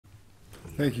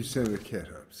Thank you, Senator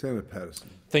Ketter. Senator Paterson.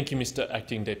 Thank you, Mr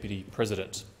Acting Deputy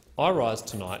President. I rise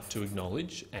tonight to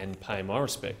acknowledge and pay my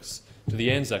respects to the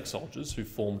ANZAC soldiers who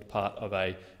formed part of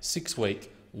a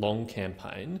 6-week long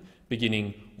campaign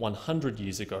beginning 100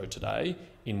 years ago today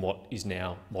in what is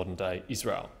now modern-day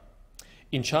Israel.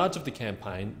 In charge of the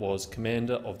campaign was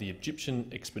Commander of the Egyptian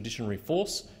Expeditionary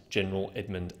Force, General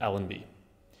Edmund Allenby.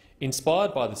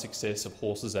 Inspired by the success of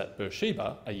horses at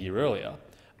Beersheba a year earlier,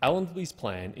 Allenby's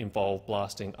plan involved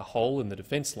blasting a hole in the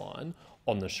defence line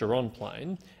on the Sharon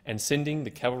Plain and sending the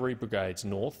cavalry brigades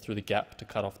north through the gap to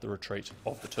cut off the retreat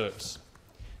of the Turks.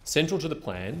 Central to the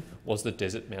plan was the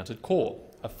Desert Mounted Corps,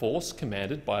 a force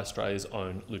commanded by Australia's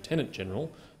own Lieutenant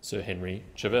General Sir Henry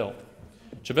Chauvel.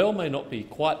 Chauvel may not be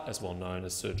quite as well known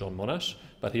as Sir John Monash,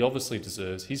 but he obviously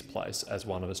deserves his place as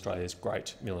one of Australia's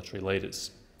great military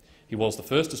leaders. He was the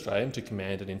first Australian to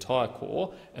command an entire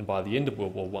corps, and by the end of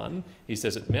World War I, his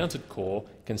Desert Mounted Corps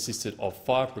consisted of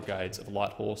 5 brigades of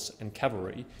light horse and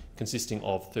cavalry, consisting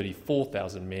of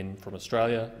 34,000 men from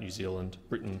Australia, New Zealand,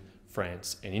 Britain,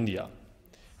 France and India.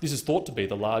 This is thought to be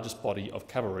the largest body of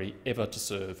cavalry ever to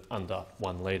serve under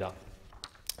one leader.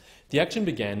 The action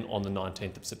began on the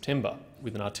 19th of September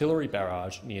with an artillery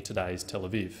barrage near today's Tel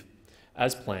Aviv.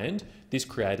 As planned, this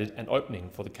created an opening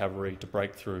for the cavalry to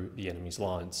break through the enemy's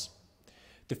lines.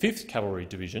 The 5th Cavalry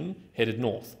Division headed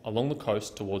north along the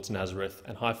coast towards Nazareth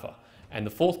and Haifa, and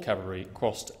the 4th Cavalry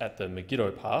crossed at the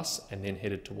Megiddo Pass and then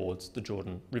headed towards the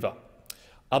Jordan River.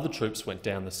 Other troops went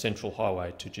down the central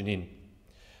highway to Jenin.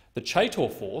 The Chaytor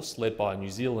force, led by New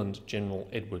Zealand General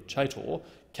Edward Chaytor,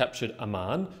 captured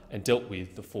Amman and dealt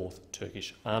with the 4th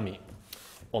Turkish Army.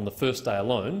 On the first day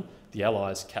alone, the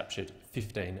Allies captured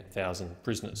 15,000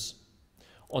 prisoners.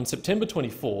 On September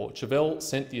 24, Chauvel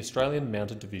sent the Australian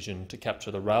Mounted Division to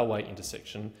capture the railway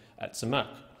intersection at Samak,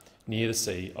 near the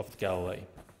Sea of Galilee.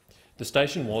 The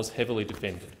station was heavily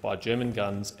defended by German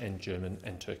guns and German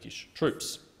and Turkish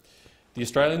troops. The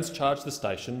Australians charged the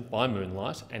station by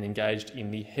moonlight and engaged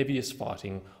in the heaviest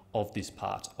fighting of this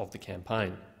part of the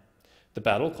campaign. The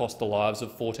battle cost the lives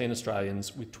of 14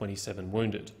 Australians with 27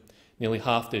 wounded. Nearly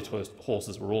half their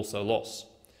horses were also lost.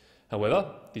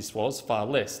 However, this was far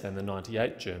less than the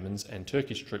 98 Germans and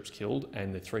Turkish troops killed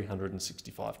and the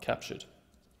 365 captured.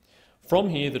 From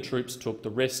here, the troops took the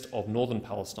rest of northern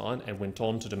Palestine and went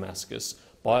on to Damascus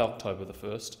by October the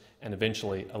 1st and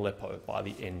eventually Aleppo by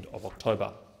the end of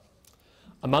October.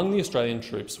 Among the Australian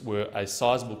troops were a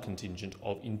sizable contingent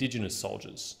of Indigenous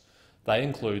soldiers. They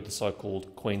include the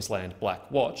so-called Queensland Black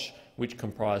Watch, which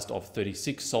comprised of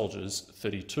 36 soldiers,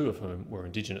 32 of whom were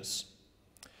Indigenous.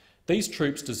 These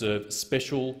troops deserve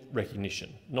special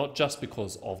recognition, not just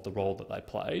because of the role that they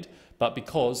played, but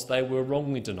because they were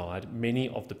wrongly denied many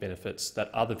of the benefits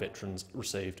that other veterans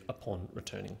received upon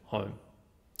returning home.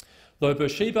 Though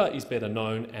Beersheba is better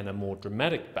known and a more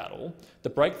dramatic battle, the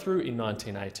breakthrough in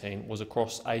 1918 was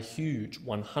across a huge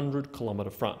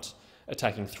 100-kilometre front,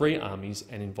 attacking 3 armies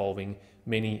and involving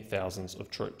many thousands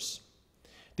of troops.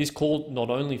 This called not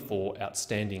only for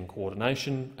outstanding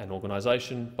coordination and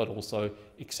organisation, but also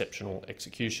exceptional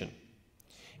execution.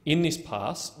 In this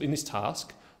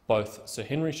task, both Sir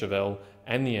Henry Chauvel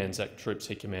and the ANZAC troops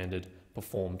he commanded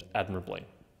performed admirably.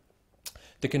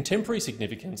 The contemporary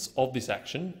significance of this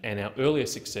action and our earlier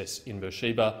success in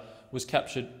Beersheba was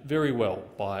captured very well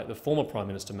by the former Prime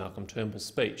Minister Malcolm Turnbull's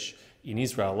speech in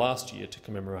Israel last year to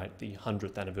commemorate the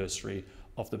 100th anniversary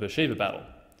of the Beersheba battle.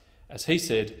 As he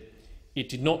said, "It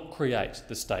did not create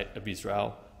the State of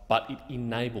Israel, but it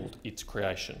enabled its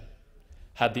creation.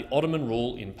 Had the Ottoman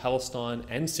rule in Palestine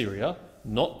and Syria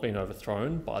not been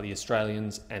overthrown by the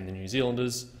Australians and the New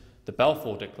Zealanders, the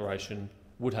Balfour Declaration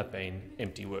would have been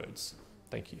empty words."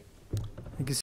 Thank you.